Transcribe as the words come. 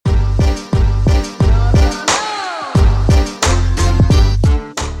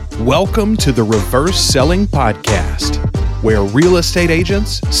Welcome to the Reverse Selling Podcast, where real estate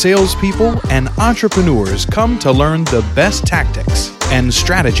agents, salespeople, and entrepreneurs come to learn the best tactics and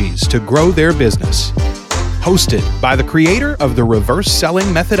strategies to grow their business. Hosted by the creator of the Reverse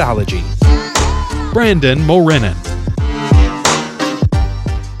Selling Methodology, Brandon Mulrenin.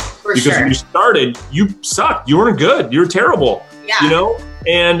 Because when you started, you sucked. You weren't good. You were terrible. Yeah.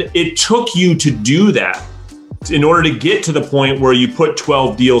 And it took you to do that in order to get to the point where you put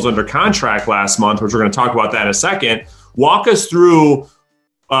 12 deals under contract last month, which we're going to talk about that in a second. Walk us through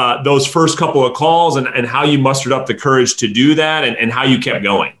those first couple of calls and how you mustered up the courage to do that and how you kept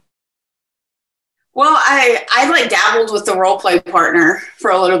going. Well, I dabbled with the role play partner for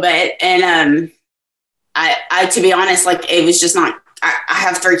a little bit. And I to be honest, it was just not, I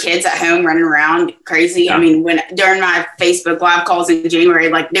have 3 kids at home running around crazy. Yeah. I mean, during my Facebook live calls in January,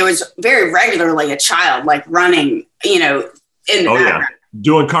 there was very regularly a child running, in the background.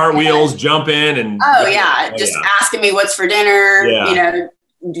 Doing cartwheels, jumping and asking me what's for dinner. Yeah.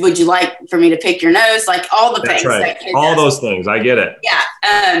 Would you like for me to pick your nose? All the things. Right. All those things. I get it.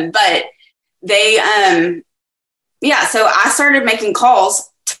 Yeah. But they, so I started making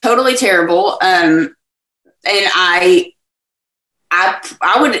calls, totally terrible. And I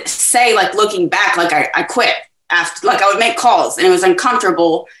would say, looking back, I quit after, I would make calls and it was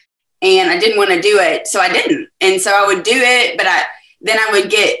uncomfortable and I didn't want to do it. So I didn't. And so I would do it, but then I would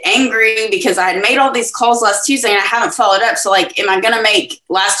get angry because I had made all these calls last Tuesday and I haven't followed up. So am I going to make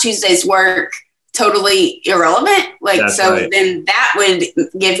last Tuesday's work totally irrelevant? Then that would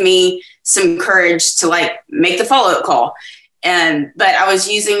give me some courage to make the follow-up call. But I was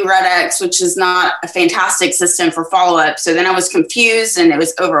using Red-X, which is not a fantastic system for follow-up. So then I was confused and it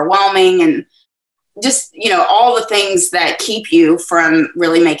was overwhelming and just, all the things that keep you from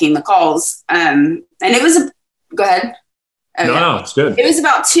really making the calls. And it was go ahead. Okay. No, it's good. It was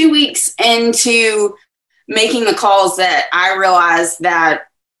about 2 weeks into making the calls that I realized that,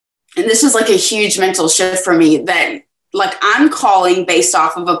 and this was a huge mental shift for me, that I'm calling based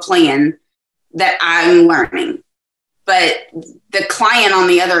off of a plan that I'm learning. But the client on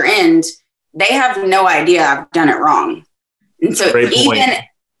the other end, they have no idea I've done it wrong. And so even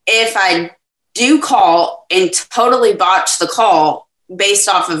if I do call and totally botch the call based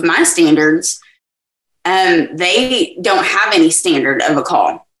off of my standards, they don't have any standard of a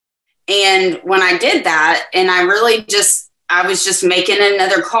call. And when I did that, and I was just making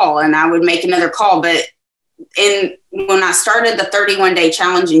another call and I would make another call. But when I started the 31-day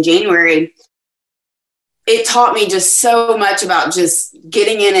challenge in January, it taught me just so much about just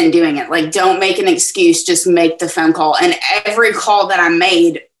getting in and doing it. Don't make an excuse, just make the phone call. And every call that I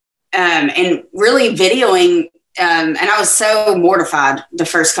made, and really videoing, and I was so mortified the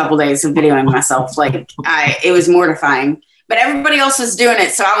first couple of days of videoing myself. It was mortifying, but everybody else was doing it.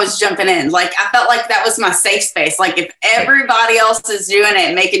 So I was jumping in. I felt like that was my safe space. If everybody else is doing it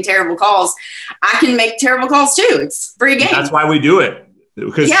and making terrible calls, I can make terrible calls too. It's free game. That's why we do it.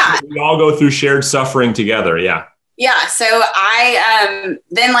 Because we all go through shared suffering together. Yeah. Yeah. So I,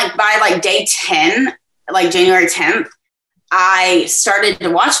 then by day 10, January 10th, I started to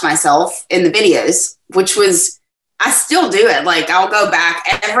watch myself in the videos, which was, I still do it. I'll go back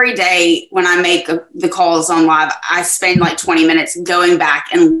every day when I make the calls on live. I spend 20 minutes going back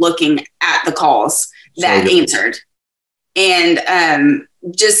and looking at the calls that answered and,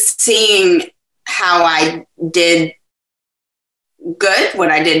 just seeing how I did good,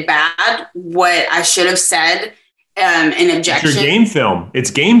 what I did bad, what I should have said, an objection. It's your game film. It's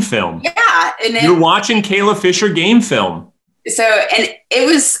game film. Yeah. And you're watching Kayla Fisher game film. So, and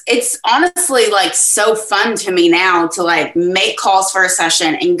it's honestly so fun to me now to make calls for a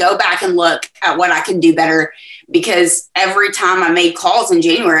session and go back and look at what I can do better, because every time I made calls in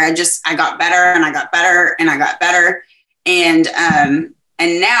January, I got better and I got better and I got better. And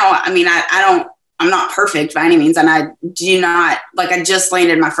now, I'm not perfect by any means. And I do not, I just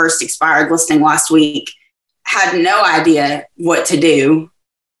landed my first expired listing last week, had no idea what to do.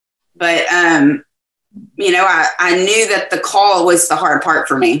 But, I knew that the call was the hard part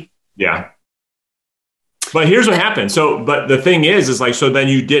for me. Yeah. But here's what happened. But the thing is so then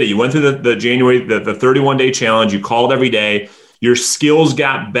you did it. You went through the January, the 31-day challenge. You called every day. Your skills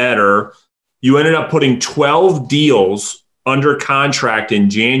got better. You ended up putting 12 deals under contract in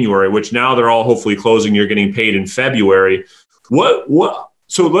January, which now they're all hopefully closing. You're getting paid in February.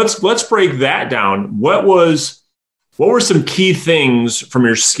 So let's break that down. What were some key things from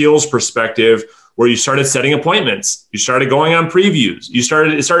your skills perspective where you started setting appointments? You started going on previews.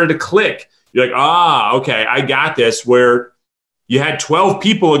 It started to click. You're okay, I got this, where you had 12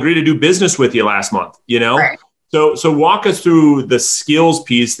 people agree to do business with you last month, Right. So walk us through the skills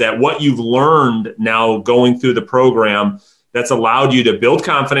piece, that what you've learned now going through the program that's allowed you to build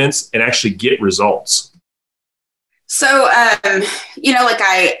confidence and actually get results. So, like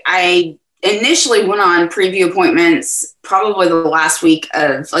I initially went on preview appointments probably the last week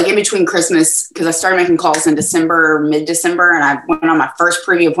of like in between Christmas, because I started making calls in December, mid-December, and I went on my first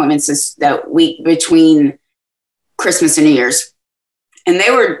preview appointments that week between Christmas and New Year's. And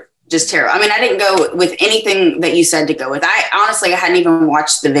they were just terrible. I mean, I didn't go with anything that you said to go with. I hadn't even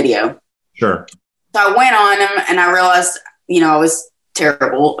watched the video. Sure. So I went on them and I realized, I was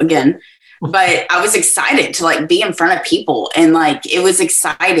terrible again, but I was excited to like be in front of people, and like, it was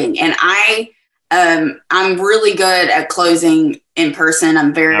exciting. And I'm really good at closing in person.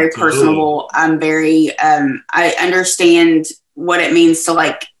 I'm very personable. I'm very, I understand what it means to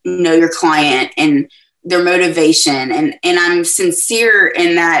like know your client and their motivation. And I'm sincere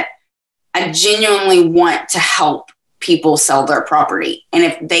in that I genuinely want to help people sell their property. And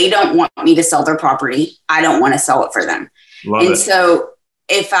if they don't want me to sell their property, I don't want to sell it for them. So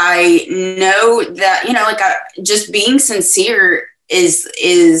if I know that, just being sincere is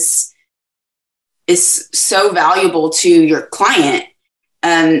so valuable to your client,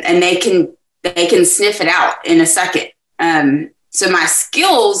 and they can sniff it out in a second. So my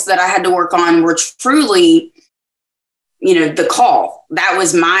skills that I had to work on were truly, the call. That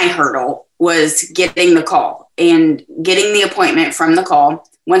was my hurdle, was getting the call and getting the appointment from the call.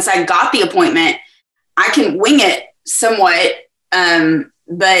 Once I got the appointment, I can wing it somewhat.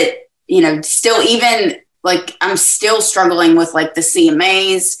 But, still, even like I'm still struggling with like the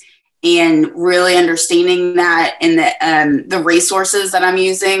CMAs and really understanding that, and the resources that I'm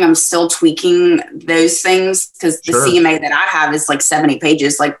using. I'm still tweaking those things, because the CMA that I have is like 70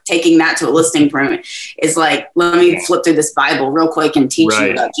 pages. Like taking that to a listing appointment is like, let me flip through this Bible real quick and teach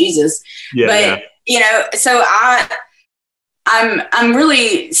you about Jesus. So I'm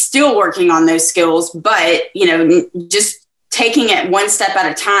really still working on those skills, but, just taking it one step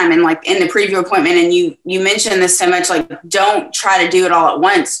at a time. And like in the preview appointment, and you mentioned this so much, like, don't try to do it all at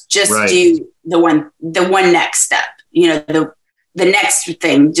once. Just do the one next step, the next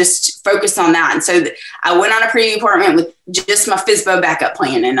thing, just focus on that. And so I went on a preview appointment with just my FSBO backup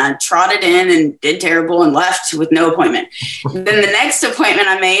plan, and I trotted in and did terrible and left with no appointment. Then the next appointment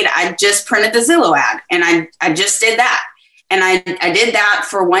I made, I just printed the Zillow ad, and I just did that. And I did that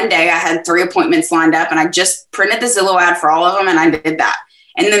for one day. I had 3 appointments lined up, and I just printed the Zillow ad for all of them, and I did that.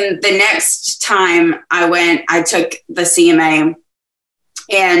 And then the next time I went, I took the CMA,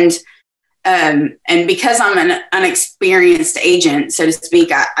 and because I'm an unexperienced agent, so to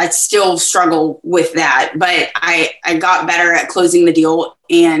speak, I still struggle with that. But I got better at closing the deal,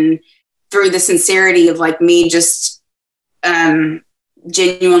 and through the sincerity of like me just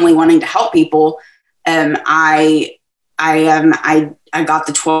genuinely wanting to help people, I got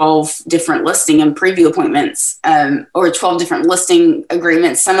the 12 different listing and preview appointments, or 12 different listing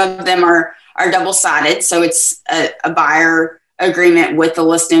agreements. Some of them are double-sided, so it's a buyer agreement with the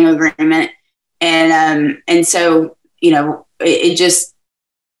listing agreement, and so it just,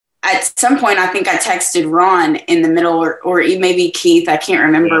 at some point I think I texted Ron in the middle, or maybe Keith, I can't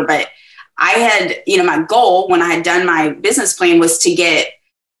remember, but I had my goal when I had done my business plan was to get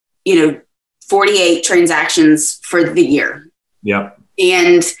 48 transactions for the year. Yep.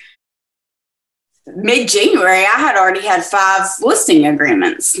 And mid-January, I had already had 5 listing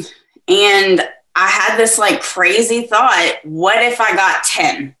agreements. And I had this like crazy thought, what if I got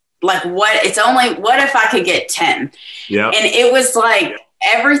 10? Like what if I could get 10? Yeah. And it was like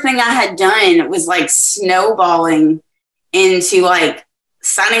everything I had done was like snowballing into like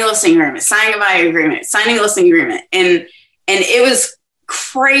signing a listing agreement, signing a buyer agreement, signing a listing agreement. And it was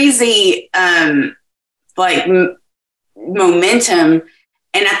crazy, momentum.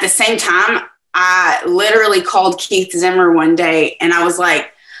 And at the same time, I literally called Keith Zimmer one day, and I was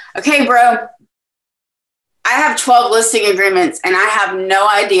like, okay, bro, I have 12 listing agreements and I have no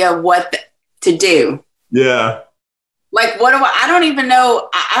idea what to do. Yeah. Like, what do I don't even know.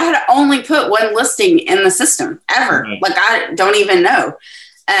 I had only put 1 listing in the system ever. Right. Like, I don't even know.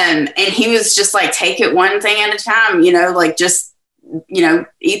 And he was just like, take it one thing at a time, like just,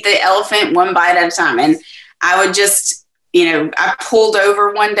 eat the elephant one bite at a time. And I would just, I pulled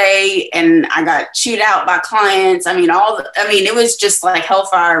over one day and I got chewed out by clients. It was just like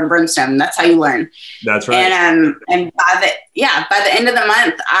hellfire and brimstone. That's how you learn. That's right. And by the end of the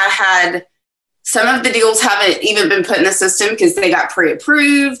month, I had some of the deals haven't even been put in the system because they got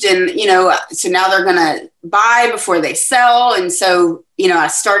pre-approved, and so now they're going to buy before they sell. And so I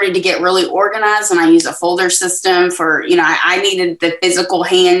started to get really organized, and I use a folder system for I needed the physical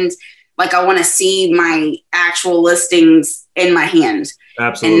hand Like I want to see my actual listings in my hand.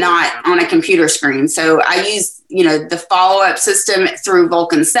 Absolutely. And not on a computer screen. So I use, the follow-up system through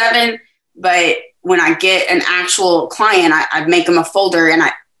Vulcan 7, but when I get an actual client, I make them a folder and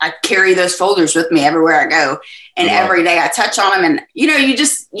I carry those folders with me everywhere I go. And every day I touch on them, and, you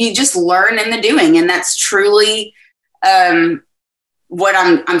just learn in the doing. And that's truly what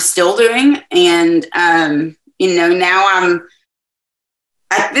I'm still doing. And, now I'm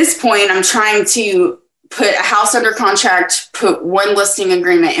at this point, I'm trying to put a house under contract, put one listing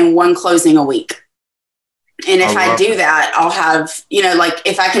agreement and one closing a week. And if I do that, I'll have,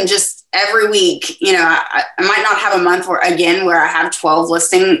 if I can just every week, I might not have a month where I have 12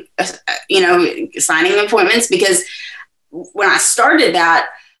 listing, signing appointments, because when I started that,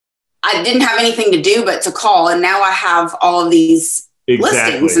 I didn't have anything to do but to call. And now I have all of these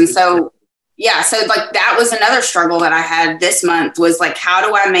listings. And so, that was another struggle that I had this month, was like, how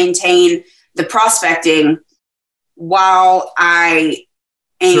do I maintain the prospecting while I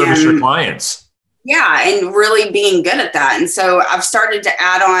service your clients? Yeah. And really being good at that. And so I've started to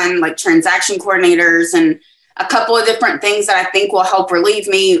add on like transaction coordinators and a couple of different things that I think will help relieve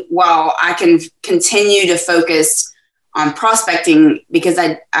me while I can continue to focus on prospecting, because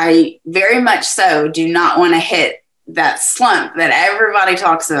I very much so do not want to hit that slump that everybody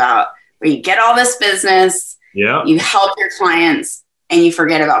talks about, where you get all this business, you help your clients, and you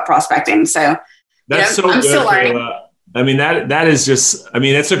forget about prospecting. So that's so I'm good, still learning. I mean, that is just,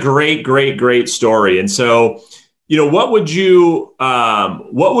 it's a great story. And so, what would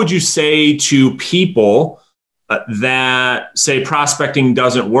you say to people that say prospecting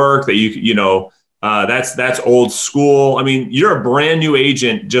doesn't work, that that's old school? I mean, you're a brand new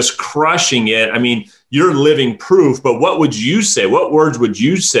agent just crushing it. I mean, you're living proof, but what would you say? What words would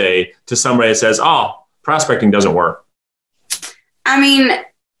you say to somebody that says, oh, prospecting doesn't work? I mean,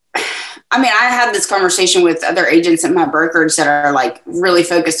 I had this conversation with other agents at my brokerage that are like really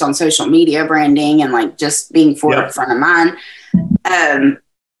focused on social media branding and like just being front of mind.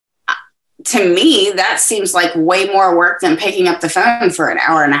 To me, that seems like way more work than picking up the phone for an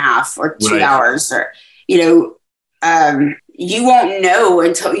hour and a half or 2 hours, or, you won't know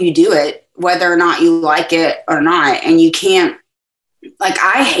until you do it, whether or not you like it or not. And you can't, like,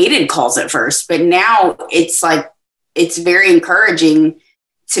 I hated calls at first, but now it's like, it's very encouraging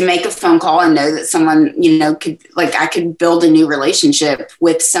to make a phone call and know that someone, I could build a new relationship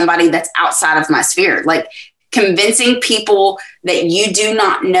with somebody that's outside of my sphere. Like, convincing people that you do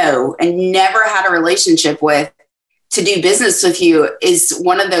not know and never had a relationship with to do business with you is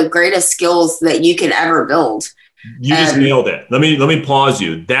one of the greatest skills that you could ever build. You just nailed it. Let me pause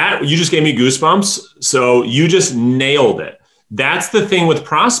you. That you just gave me goosebumps. So you just nailed it. That's the thing with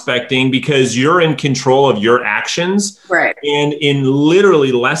prospecting, because you're in control of your actions. Right. And in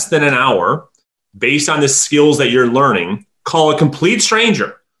literally less than an hour, based on the skills that you're learning, call a complete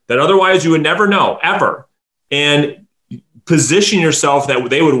stranger that otherwise you would never know ever, and position yourself that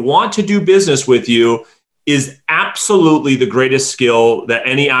they would want to do business with you is absolutely the greatest skill that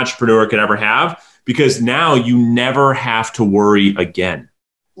any entrepreneur could ever have, because now you never have to worry again.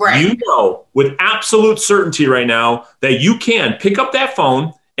 Right. You know with absolute certainty right now that you can pick up that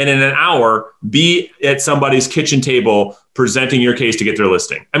phone and in an hour be at somebody's kitchen table presenting your case to get their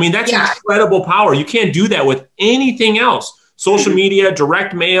listing. I mean, that's incredible power. You can't do that with anything else. Social media,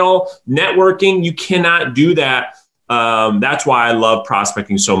 direct mail, networking, you cannot do that. That's why I love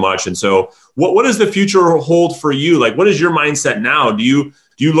prospecting so much. And so what does the future hold for you? Like, what is your mindset now? Do you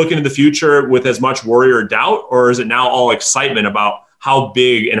look into the future with as much worry or doubt, or is it now all excitement about how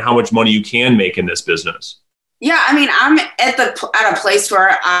big and how much money you can make in this business? Yeah. I mean, I'm at a place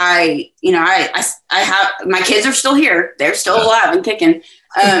where I have, my kids are still here. They're still alive and kicking.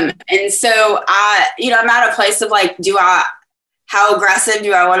 And so I'm at a place of like, how aggressive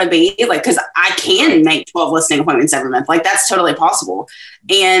do I want to be? Like, cause I can make 12 listing appointments every month. Like, that's totally possible.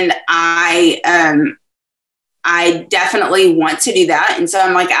 And I definitely want to do that. And so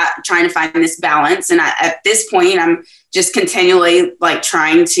I'm like trying to find this balance. And at this point, I'm just continually like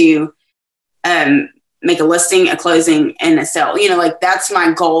trying to make a listing, a closing, and a sale. Like, that's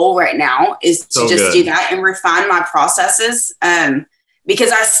my goal right now, is to do that and refine my processes.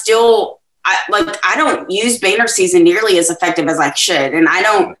 Because I don't use banner season nearly as effective as I should. And I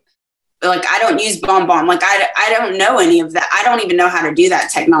don't use BombBomb. Like, I don't know any of that. I don't even know how to do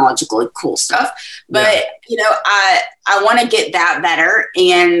that technologically cool stuff. But, I want to get that better,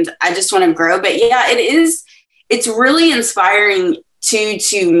 and I just want to grow. But yeah, it's really inspiring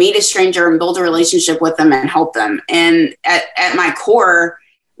to meet a stranger and build a relationship with them and help them. And at my core,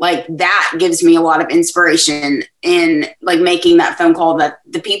 like that gives me a lot of inspiration in like making that phone call, that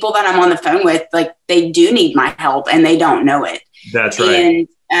the people that I'm on the phone with, like they do need my help and they don't know it. That's right.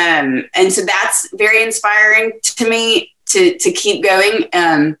 And so that's very inspiring to me to keep going.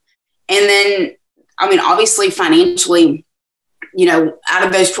 And then, I mean, obviously financially, you know, out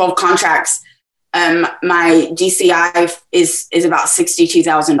of those 12 contracts, my GCI is about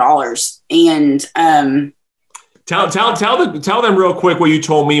 $62,000. And, tell them real quick what you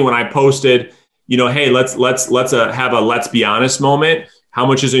told me when I posted, you know, hey, let's have a let's be honest moment. How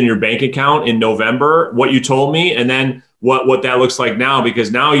much is in your bank account in November? What you told me, and then what that looks like now,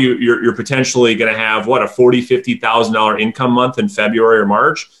 because now you're potentially going to have what, a $40,000-$50,000 income month in February or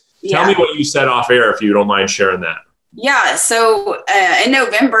March. Tell me what you said off air, if you don't mind sharing that. Yeah. So in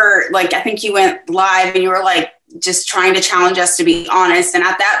November, like I think you went live and you were like just trying to challenge us to be honest. And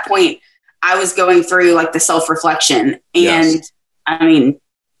at that point, I was going through like the self-reflection, and yes. I mean,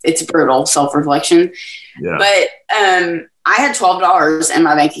 it's brutal self-reflection, but I had $12 in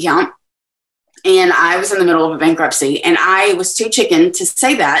my bank account and I was in the middle of a bankruptcy, and I was too chicken to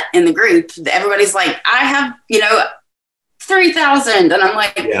say that in the group. Everybody's like, I have, you know, 3,000. And I'm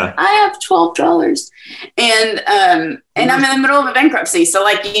like, I have $12. And I'm in the middle of a bankruptcy. So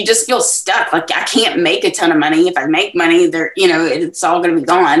like, you just feel stuck. Like I can't make a ton of money. If I make money there, you know, it's all going to be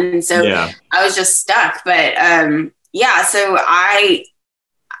gone. And so I was just stuck. But so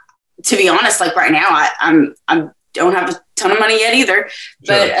to be honest, like right now, I don't have a ton of money yet either,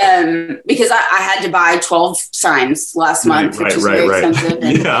 but because I had to buy 12 signs last month, which was very expensive.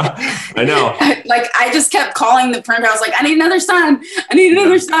 And, I know. Like I just kept calling the printer. I was like, I need another sign. I need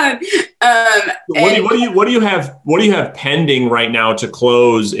another sign. What do you have pending right now to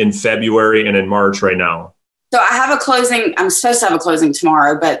close in February and in March right now? So I have a closing. I'm supposed to have a closing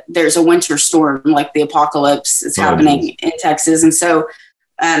tomorrow, but there's a winter storm, like the apocalypse is happening in Texas, and so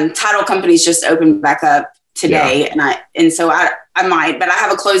title companies just opened back up today. And so I might, but I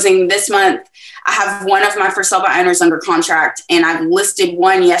have a closing this month. I have one of my for sale by owners under contract, and I've listed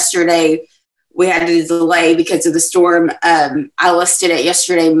one yesterday. We had to delay because of the storm. I listed it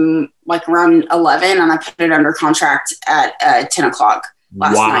yesterday, like around 11, and I put it under contract at 10 o'clock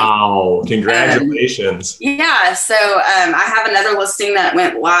last night. Wow. Congratulations. So I have another listing that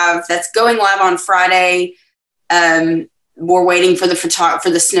went live, that's going live on Friday. We're waiting for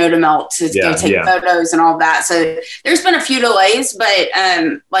the snow to melt to go take photos and all that. So there's been a few delays, but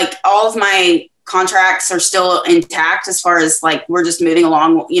like all of my contracts are still intact as far as like, we're just moving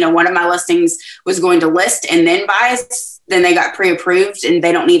along. You know, one of my listings was going to list and then buy, then they got pre-approved and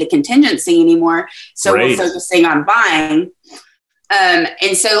they don't need a contingency anymore. So we're focusing on buying.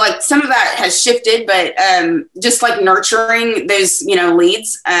 And so like some of that has shifted, but just like nurturing those, you know,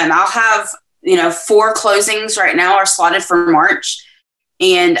 leads, I'll have, you know, 4 closings right now are slotted for March,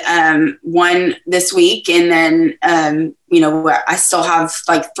 and one this week. And then, you know, I still have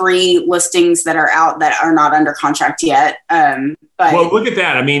like 3 listings that are out that are not under contract yet. But well, look at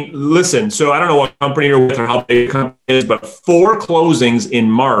that. I mean, listen, so I don't know what company you're with or how big the company is, but 4 closings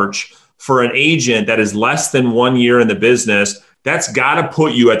in March for an agent that is less than 1 year in the business, that's got to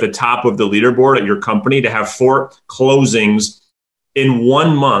put you at the top of the leaderboard at your company to have 4 closings in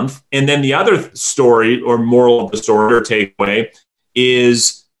 1 month. And then the other story or moral of the story or takeaway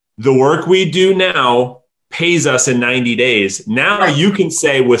is the work we do now pays us in 90 days. Now you can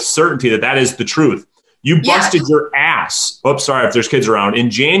say with certainty that that is the truth. You busted your ass. Oops, sorry if there's kids around, in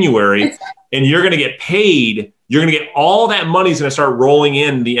January, and you're going to get paid. You're going to get all that money is going to start rolling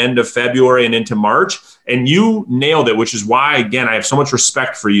in the end of February and into March. And you nailed it, which is why, again, I have so much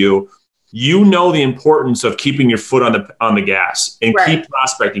respect for you. You know the importance of keeping your foot on the gas and keep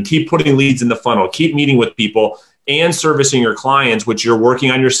prospecting, keep putting leads in the funnel, keep meeting with people and servicing your clients, which you're working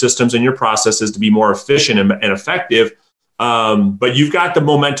on your systems and your processes to be more efficient and effective. But you've got the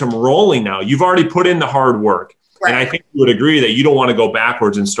momentum rolling now. You've already put in the hard work. And I think you would agree that you don't want to go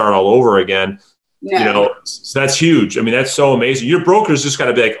backwards and start all over again. No. You know, so that's huge. I mean, that's so amazing. Your broker's just got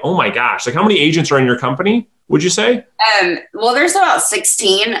to be like, oh my gosh, like how many agents are in your company, would you say? Well, there's about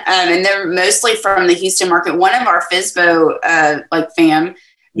 16, and they're mostly from the Houston market. One of our FSBO, like fam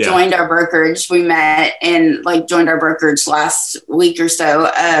joined our brokerage. We met and like joined our brokerage last week or so.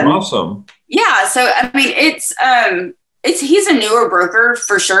 Awesome. Yeah. So, I mean, he's a newer broker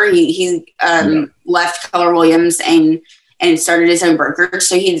for sure. He left Keller Williams and started his own brokerage.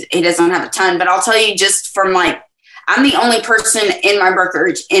 So he doesn't have a ton, but I'll tell you just from like, I'm the only person in my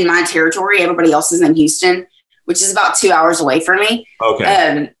brokerage in my territory. Everybody else is in Houston, which is about 2 hours away from me.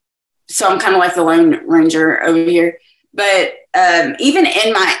 Okay. So I'm kind of like the Lone Ranger over here, but even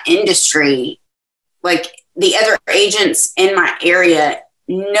in my industry, like the other agents in my area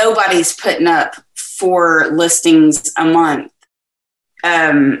nobody's putting up 4 listings a month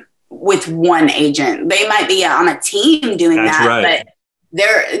with one agent. They might be on a team doing but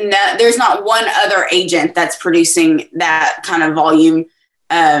there's not one other agent that's producing that kind of volume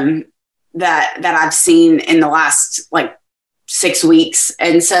that I've seen in the last like 6 weeks.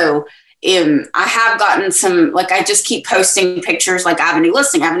 And so I have gotten some, like, I just keep posting pictures, like I have a new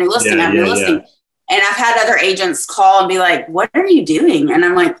listing. And I've had other agents call and be like, what are you doing? And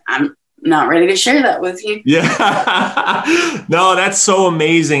I'm like, I'm not ready to share that with you. Yeah. No, that's so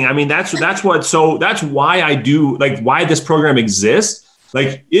amazing. I mean, that's why I do, like, why this program exists.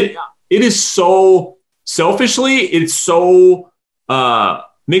 Like it is so selfishly, it's so,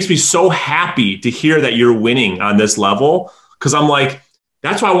 makes me so happy to hear that you're winning on this level. Cause I'm like,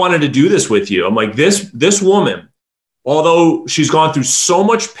 that's why I wanted to do this with you. I'm like, this woman, although she's gone through so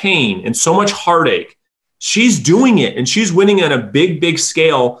much pain and so much heartache, she's doing it and she's winning on a big, big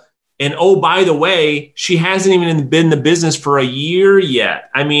scale. And oh, by the way, she hasn't even been in the business for a year yet.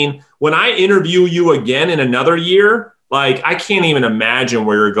 I mean, when I interview you again in another year, like, I can't even imagine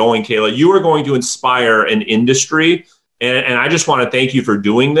where you're going, Kayla. You are going to inspire an industry. And I just want to thank you for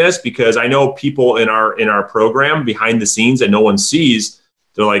doing this, because I know people in our program behind the scenes that no one sees,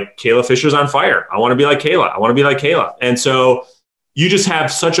 they're like, Kayla Fisher's on fire. I want to be like Kayla. I want to be like Kayla. And so you just have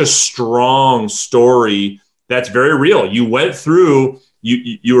such a strong story that's very real. You went through,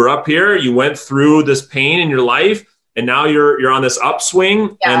 you were up here, you went through this pain in your life, and now you're on this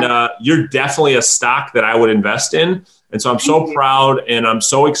upswing. And you're definitely a stock that I would invest in. And so I'm so proud and I'm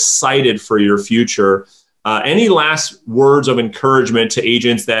so excited for your future. Any last words of encouragement to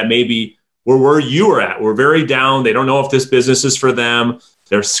agents that maybe were where you were at? We're very down. They don't know if this business is for them.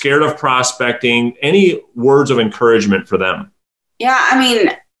 They're scared of prospecting. Any words of encouragement for them? Yeah. I mean,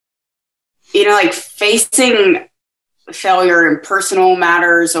 like facing failure in personal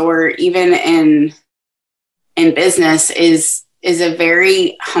matters or even in business is a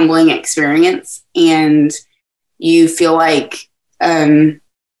very humbling experience. And you feel like,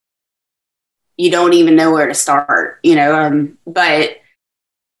 you don't even know where to start, but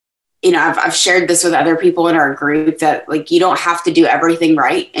I've shared this with other people in our group that, like, you don't have to do everything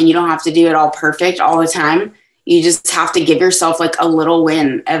right and you don't have to do it all perfect all the time. You just have to give yourself like a little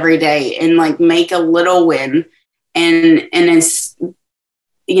win every day and like make a little win. And it's,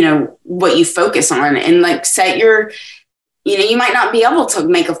 what you focus on, and like set your, you might not be able to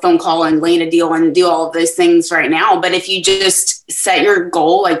make a phone call and land a deal and do all of those things right now. But if you just set your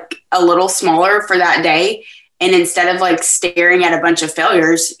goal like a little smaller for that day, and instead of like staring at a bunch of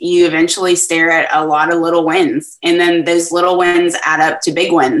failures, you eventually stare at a lot of little wins. And then those little wins add up to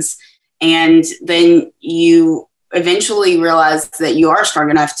big wins. And then you eventually realize that you are strong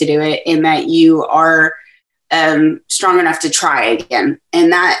enough to do it, and that you are strong enough to try again.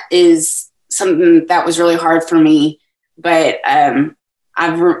 And that is something that was really hard for me. But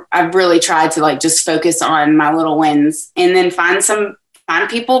I've really tried to like just focus on my little wins, and then find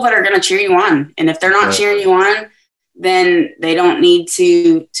people that are going to cheer you on. And if they're not cheering you on, then they don't need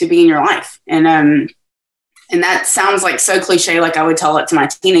to be in your life. And that sounds like so cliche, like I would tell it to my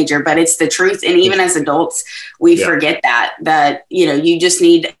teenager, but it's the truth. And even as adults, we forget that, you just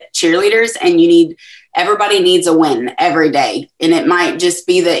need cheerleaders, and everybody needs a win every day. And it might just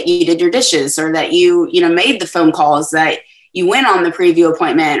be that you did your dishes, or that you made the phone calls, that you went on the preview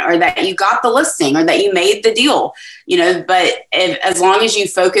appointment, or that you got the listing, or that you made the deal, but as long as you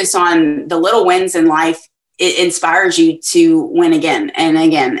focus on the little wins in life, it inspires you to win again and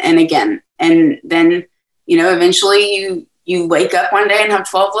again and again. And then, eventually you wake up one day and have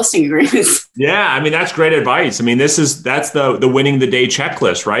 12 listing agreements. Yeah. I mean, that's great advice. I mean, that's the winning the day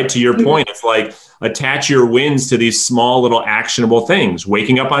checklist, right? To your point, it's like, attach your wins to these small little actionable things: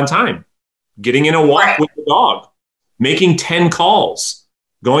 waking up on time, getting in a walk with the dog, making 10 calls,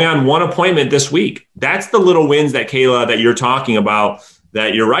 going on one appointment this week. That's the little wins that Kayla, that you're talking about,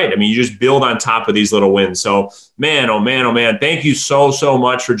 that you're right. I mean, you just build on top of these little wins. So man, oh man, thank you so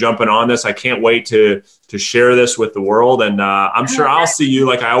much for jumping on this. I can't wait to share this with the world. And I'm sure I'll see you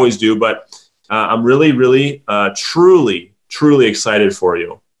like I always do, but I'm really, really, truly excited for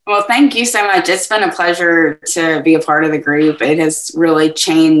you. Well, thank you so much. It's been a pleasure to be a part of the group. It has really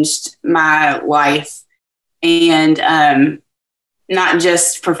changed my life, and not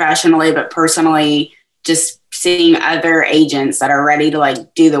just professionally, but personally, just seeing other agents that are ready to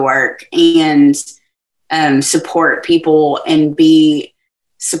like do the work and support people and be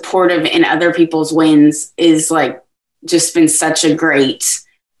supportive in other people's wins is like just been such a great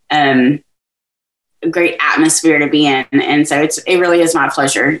atmosphere to be in. And so it really is my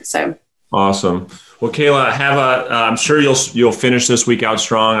pleasure. So awesome. Well, Kayla, I'm sure you'll finish this week out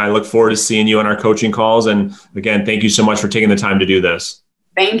strong. I look forward to seeing you on our coaching calls. And again, thank you so much for taking the time to do this.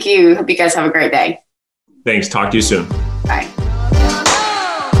 Thank you. Hope you guys have a great day. Thanks. Talk to you soon. Bye.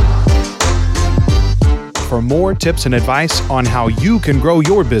 For more tips and advice on how you can grow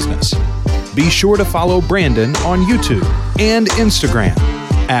your business, be sure to follow Brandon on YouTube and Instagram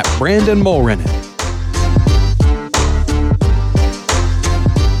at Brandon Mulrenin.